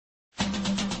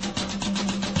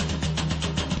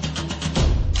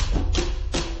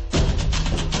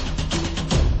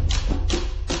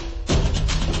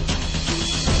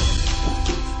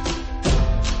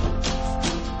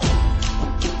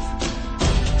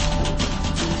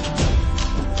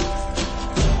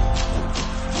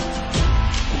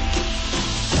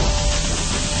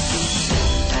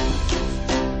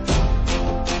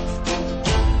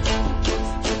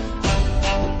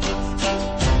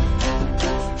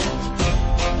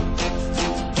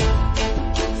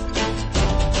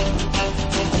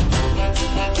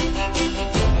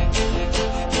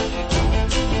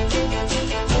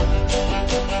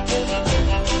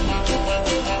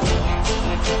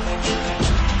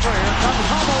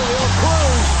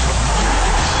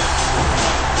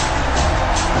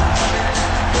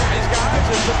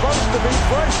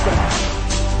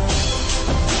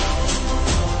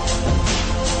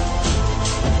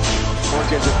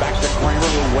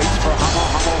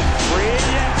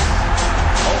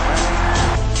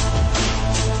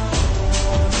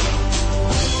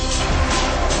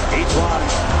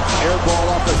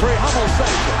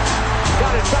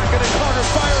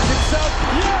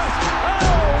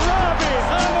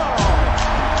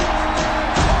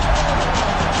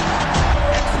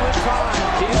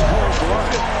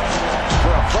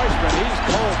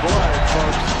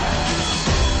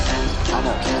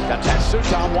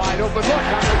Suton wide open. Look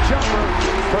on the jumper.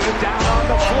 Put it down on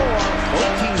the floor.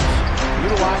 Both teams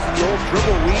utilizing the old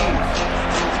dribble weave.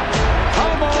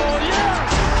 Hummel, yes!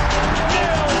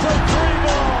 Nails a three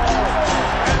ball.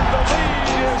 And the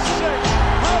lead is 6.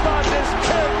 How about this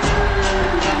kick?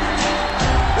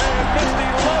 They have missed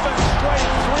 11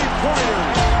 straight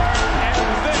three-pointers.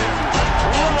 And then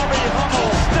Robbie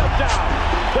Hummel stepped out.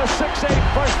 The 6'8"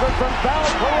 freshman from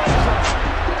Valparaiso.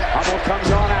 Hummel comes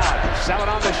on out. Selling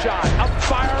on the shot. Up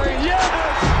firing. Yes!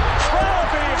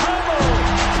 Robbie Hummel.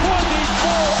 24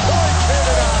 points hit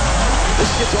it out. This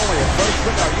kid's only a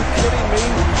freshman. Are you kidding me?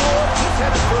 He's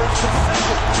headed for his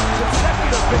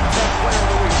consecutive Big Ten Player of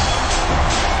the Week.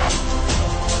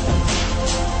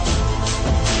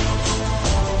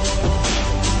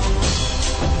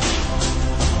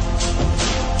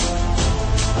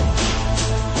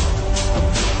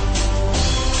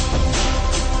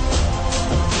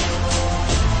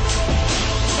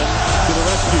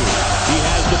 He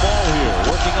has the ball here,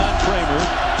 working on Kramer.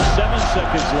 7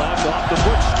 seconds left off the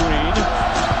foot screen.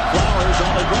 Flowers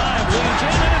on the drive, leads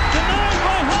in, and it's denied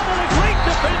by Hummel. A great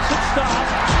defensive stop.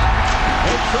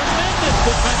 A tremendous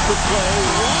defensive play.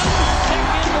 1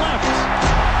 second left.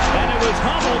 And it was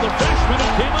Hummel, the freshman, who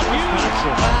came up huge.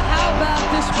 How about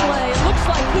this play? It looks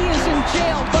like he is in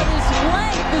jail, but his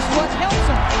length is what helps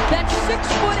him. That's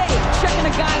 6'8", checking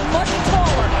a guy much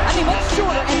taller, much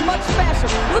shorter and much faster.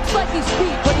 Looks like he's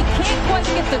beat, but he can't quite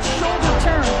get the shoulder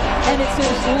turn, and it's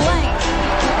his length.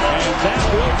 And that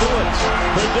will do it.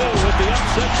 Purdue with the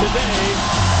upset today.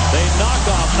 They knock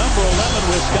off number 11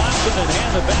 Wisconsin and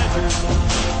hand the Badgers.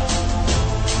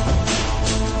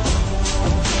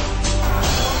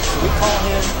 We call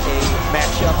him a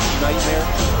matchup nightmare.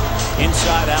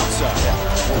 Inside, outside. Yeah.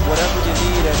 Well, whatever you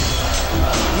need, and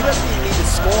he doesn't even need to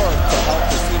score to help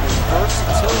the team. His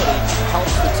versatility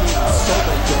helps the team in so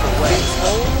many different ways. The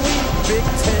only Big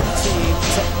Ten team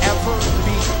to ever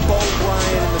beat Bo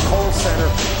Bryant in the Kohl Center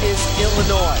is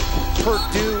Illinois.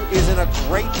 Purdue is in a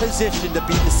great position to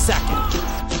be the second.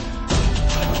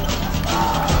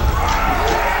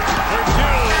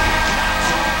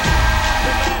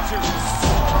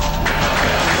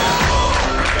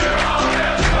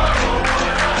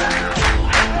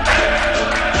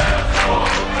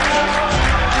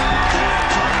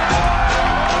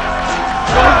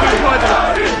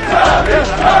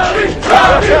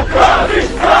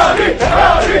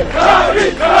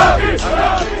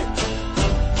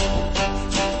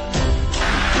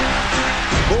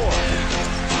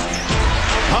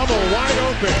 Hummel wide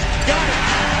open. Got it.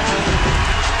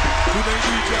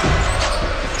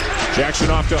 Jackson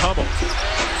off to Hummel.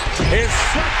 His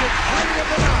second three of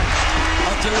the night.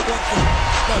 I'll tell you what,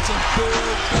 that's a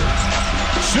big.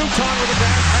 Suton with a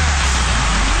bad pass.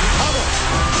 Hummel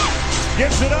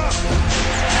gives it up.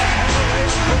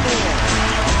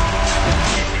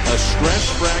 A stress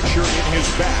fracture in his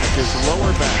back, his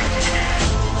lower back.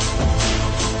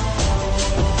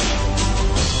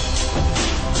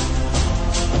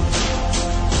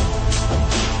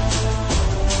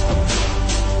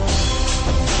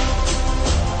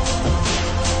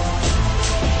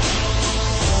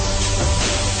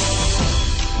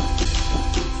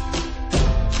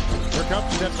 Here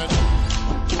comes Denman.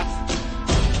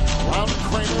 Round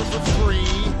Kramer for 3.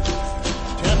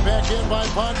 10 back in by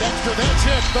Pondexter. That's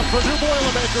it. The Purdue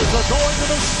Boilermakers are going to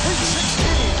the Sweet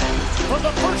 16 for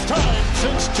the first time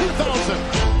since 2000.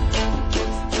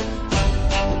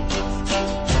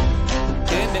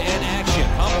 End-to-end action.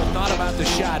 Hummel thought about the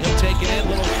shot. He'll take it in.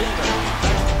 Little fielder.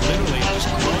 Literally just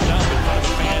blown up in front of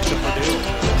the fans of Purdue.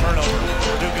 Turnover.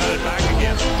 Purdue got it back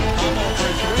again. Hummel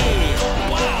for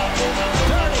 3. Wow.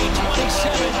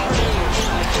 30-27 Purdue.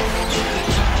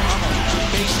 Hummel.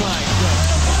 Baseline.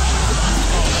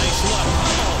 Oh, nice look.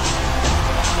 Hummel.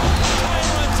 Time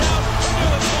runs out.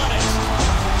 Purdue has won it.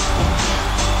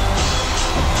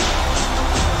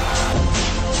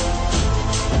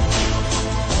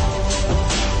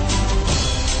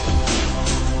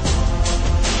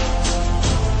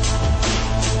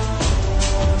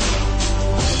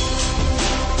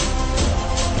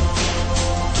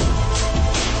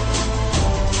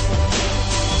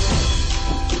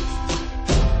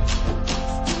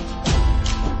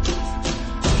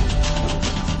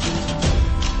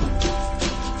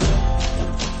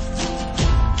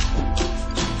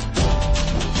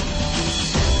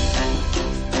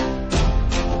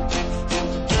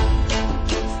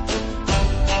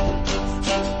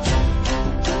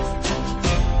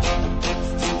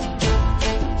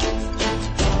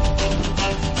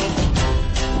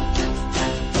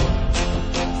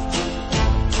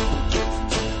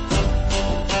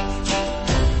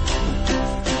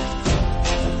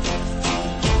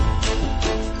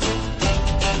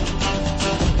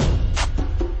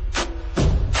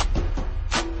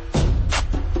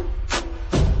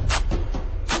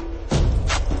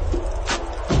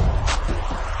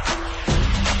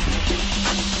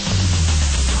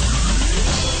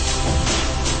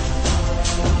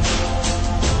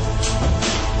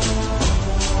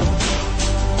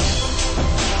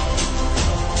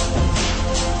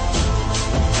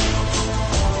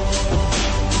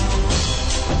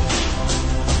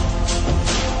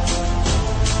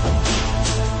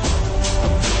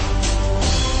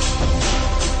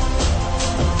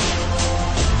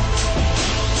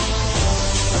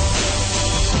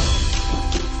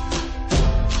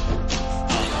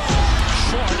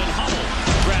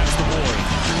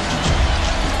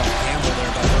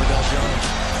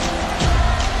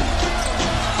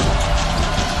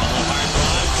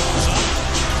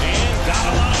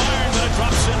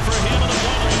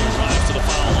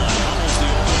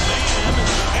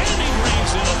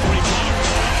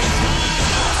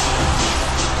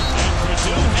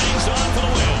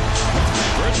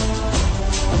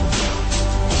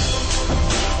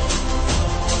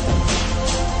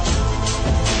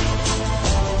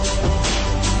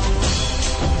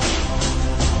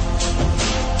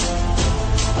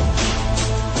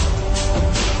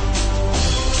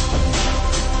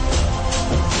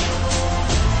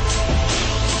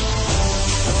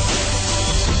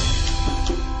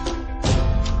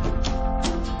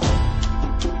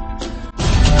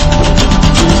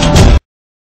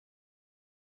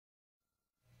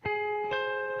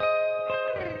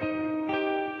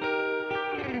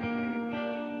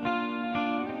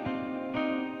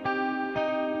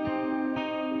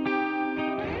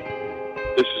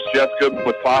 This is Jeff Goodman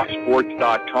with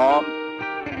FoxSports.com.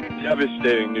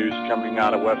 Devastating news coming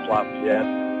out of West Lafayette.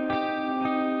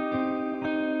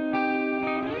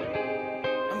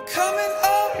 I'm coming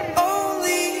up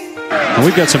only. And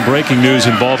we've got some breaking news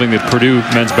involving the Purdue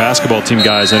men's basketball team,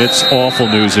 guys, and it's awful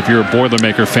news if you're a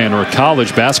Boilermaker fan or a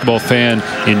college basketball fan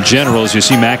in general. As you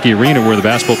see Mackey Arena, where the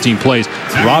basketball team plays,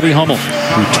 Robbie Hummel,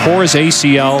 who tore his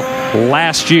ACL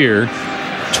last year,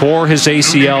 tore his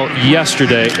ACL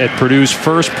yesterday at Purdue's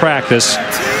first practice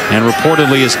and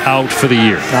reportedly is out for the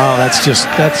year. Oh, that's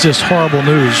just horrible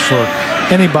news for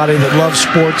anybody that loves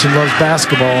sports and loves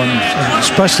basketball, and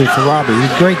especially for Robbie.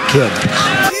 He's a great kid.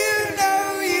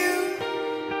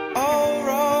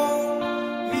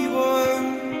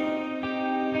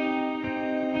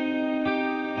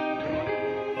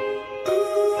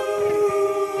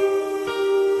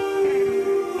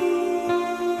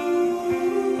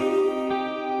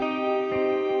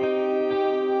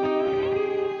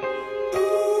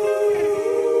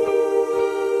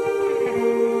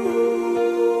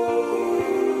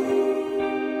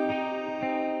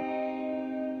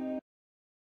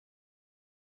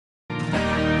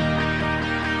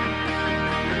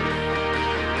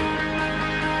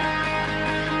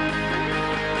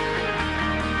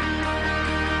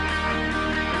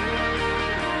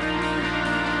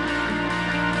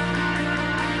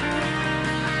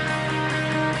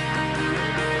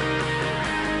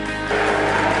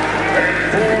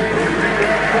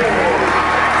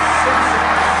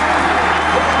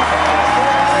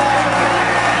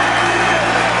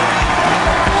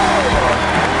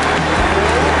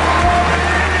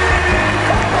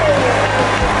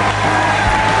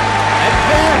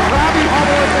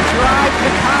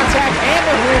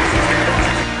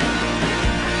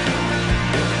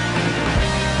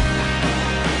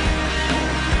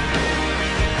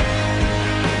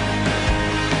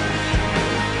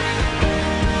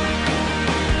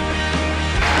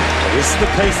 This is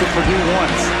the pace that Purdue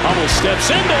wants. Hummel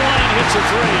steps into one and hits a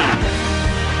three.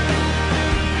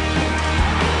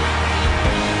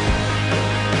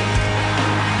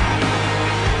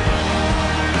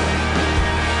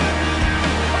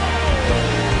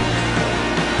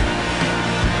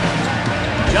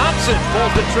 Johnson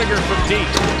pulls the trigger from deep.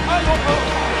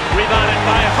 Rebounded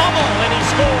by Hummel, and he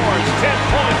scores. 10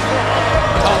 points for Hummel.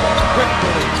 Hummel, quick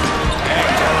release.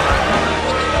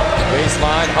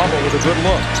 Baseline, Hummel with a good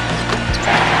look.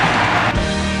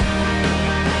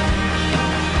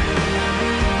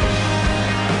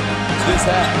 This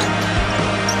half.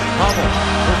 Hummel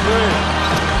for three.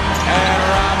 And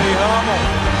Robbie Hummel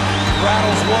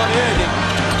rattles one in.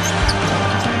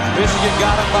 Michigan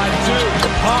got him by two.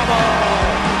 Hummel.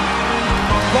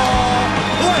 Ball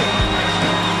play.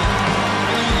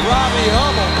 Robbie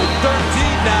Hummel with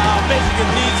 13 now. Michigan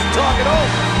needs to talk it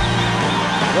over.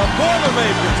 The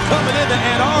Boilermakers coming into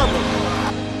Ann Arbor.